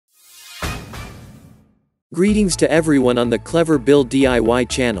Greetings to everyone on the Clever Build DIY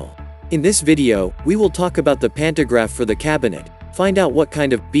channel. In this video, we will talk about the pantograph for the cabinet, find out what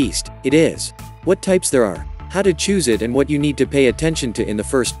kind of beast it is, what types there are, how to choose it and what you need to pay attention to in the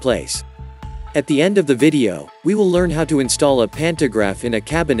first place. At the end of the video, we will learn how to install a pantograph in a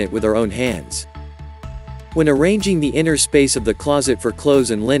cabinet with our own hands. When arranging the inner space of the closet for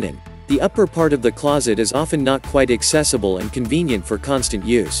clothes and linen, the upper part of the closet is often not quite accessible and convenient for constant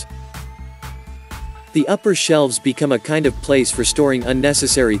use. The upper shelves become a kind of place for storing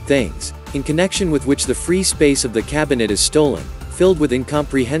unnecessary things, in connection with which the free space of the cabinet is stolen, filled with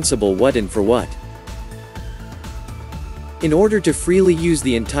incomprehensible what and for what. In order to freely use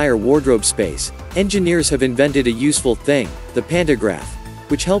the entire wardrobe space, engineers have invented a useful thing, the pantograph,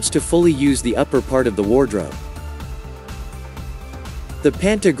 which helps to fully use the upper part of the wardrobe. The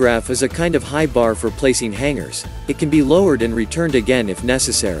pantograph is a kind of high bar for placing hangers. It can be lowered and returned again if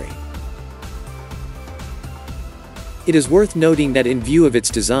necessary. It is worth noting that in view of its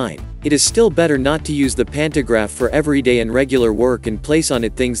design, it is still better not to use the pantograph for everyday and regular work and place on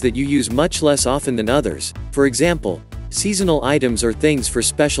it things that you use much less often than others, for example, seasonal items or things for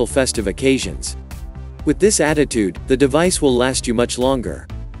special festive occasions. With this attitude, the device will last you much longer.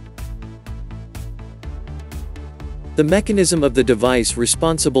 The mechanism of the device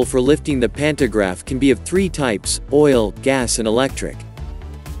responsible for lifting the pantograph can be of three types: oil, gas and electric.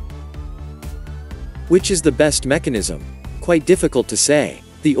 Which is the best mechanism? Quite difficult to say.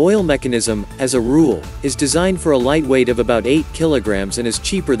 The oil mechanism, as a rule, is designed for a light weight of about 8 kilograms and is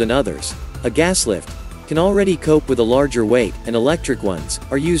cheaper than others. A gas lift can already cope with a larger weight, and electric ones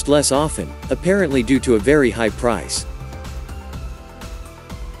are used less often, apparently due to a very high price.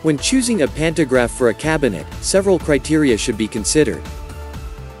 When choosing a pantograph for a cabinet, several criteria should be considered.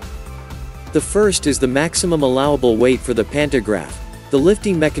 The first is the maximum allowable weight for the pantograph. The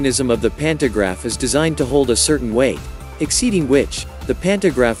lifting mechanism of the pantograph is designed to hold a certain weight, exceeding which, the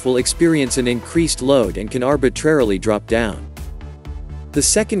pantograph will experience an increased load and can arbitrarily drop down. The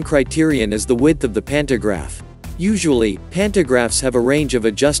second criterion is the width of the pantograph. Usually, pantographs have a range of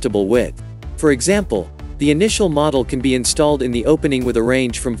adjustable width. For example, the initial model can be installed in the opening with a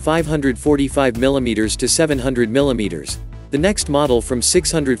range from 545 mm to 700 mm. The next model from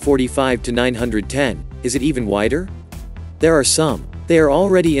 645 to 910. Is it even wider? There are some. They are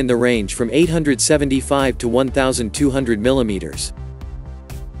already in the range from 875 to 1200 mm.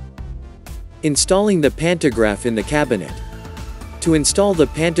 Installing the pantograph in the cabinet. To install the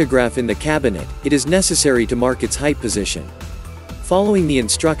pantograph in the cabinet, it is necessary to mark its height position. Following the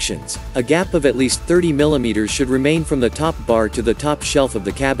instructions, a gap of at least 30 mm should remain from the top bar to the top shelf of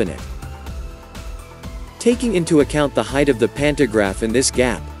the cabinet. Taking into account the height of the pantograph and this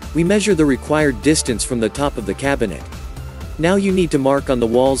gap, we measure the required distance from the top of the cabinet. Now you need to mark on the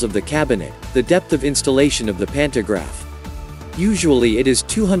walls of the cabinet the depth of installation of the pantograph. Usually it is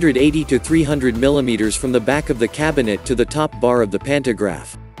 280 to 300 mm from the back of the cabinet to the top bar of the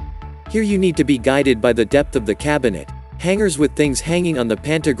pantograph. Here you need to be guided by the depth of the cabinet. Hangers with things hanging on the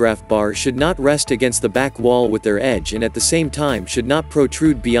pantograph bar should not rest against the back wall with their edge and at the same time should not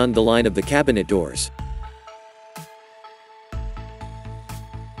protrude beyond the line of the cabinet doors.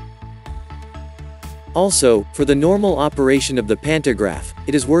 Also, for the normal operation of the pantograph,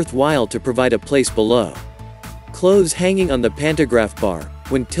 it is worthwhile to provide a place below. Clothes hanging on the pantograph bar,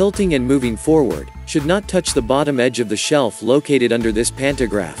 when tilting and moving forward, should not touch the bottom edge of the shelf located under this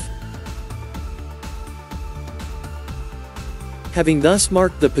pantograph. Having thus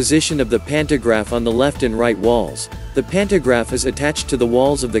marked the position of the pantograph on the left and right walls, the pantograph is attached to the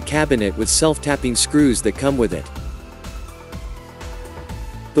walls of the cabinet with self-tapping screws that come with it.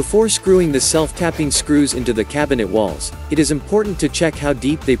 Before screwing the self-tapping screws into the cabinet walls, it is important to check how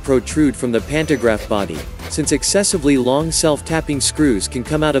deep they protrude from the pantograph body, since excessively long self-tapping screws can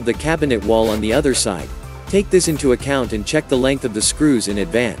come out of the cabinet wall on the other side. Take this into account and check the length of the screws in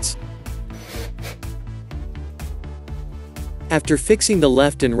advance. After fixing the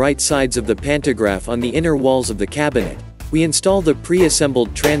left and right sides of the pantograph on the inner walls of the cabinet, we install the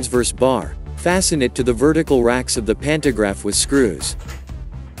pre-assembled transverse bar, fasten it to the vertical racks of the pantograph with screws.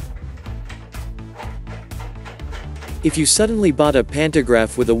 If you suddenly bought a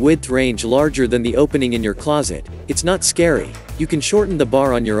pantograph with a width range larger than the opening in your closet, it's not scary, you can shorten the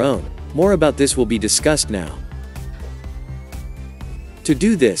bar on your own. More about this will be discussed now. To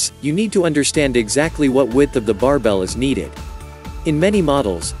do this, you need to understand exactly what width of the barbell is needed. In many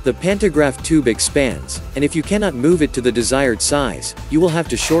models, the pantograph tube expands, and if you cannot move it to the desired size, you will have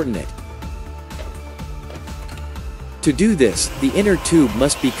to shorten it. To do this, the inner tube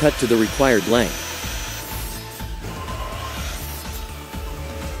must be cut to the required length.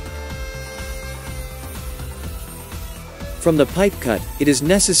 From the pipe cut, it is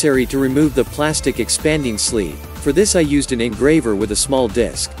necessary to remove the plastic expanding sleeve. For this I used an engraver with a small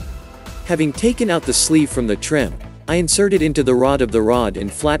disc. Having taken out the sleeve from the trim, I insert it into the rod of the rod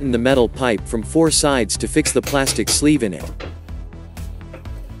and flatten the metal pipe from 4 sides to fix the plastic sleeve in it.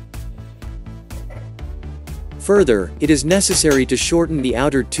 Further, it is necessary to shorten the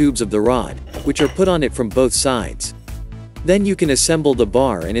outer tubes of the rod, which are put on it from both sides. Then you can assemble the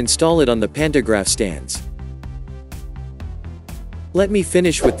bar and install it on the pantograph stands. Let me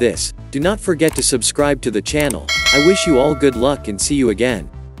finish with this. Do not forget to subscribe to the channel. I wish you all good luck and see you again.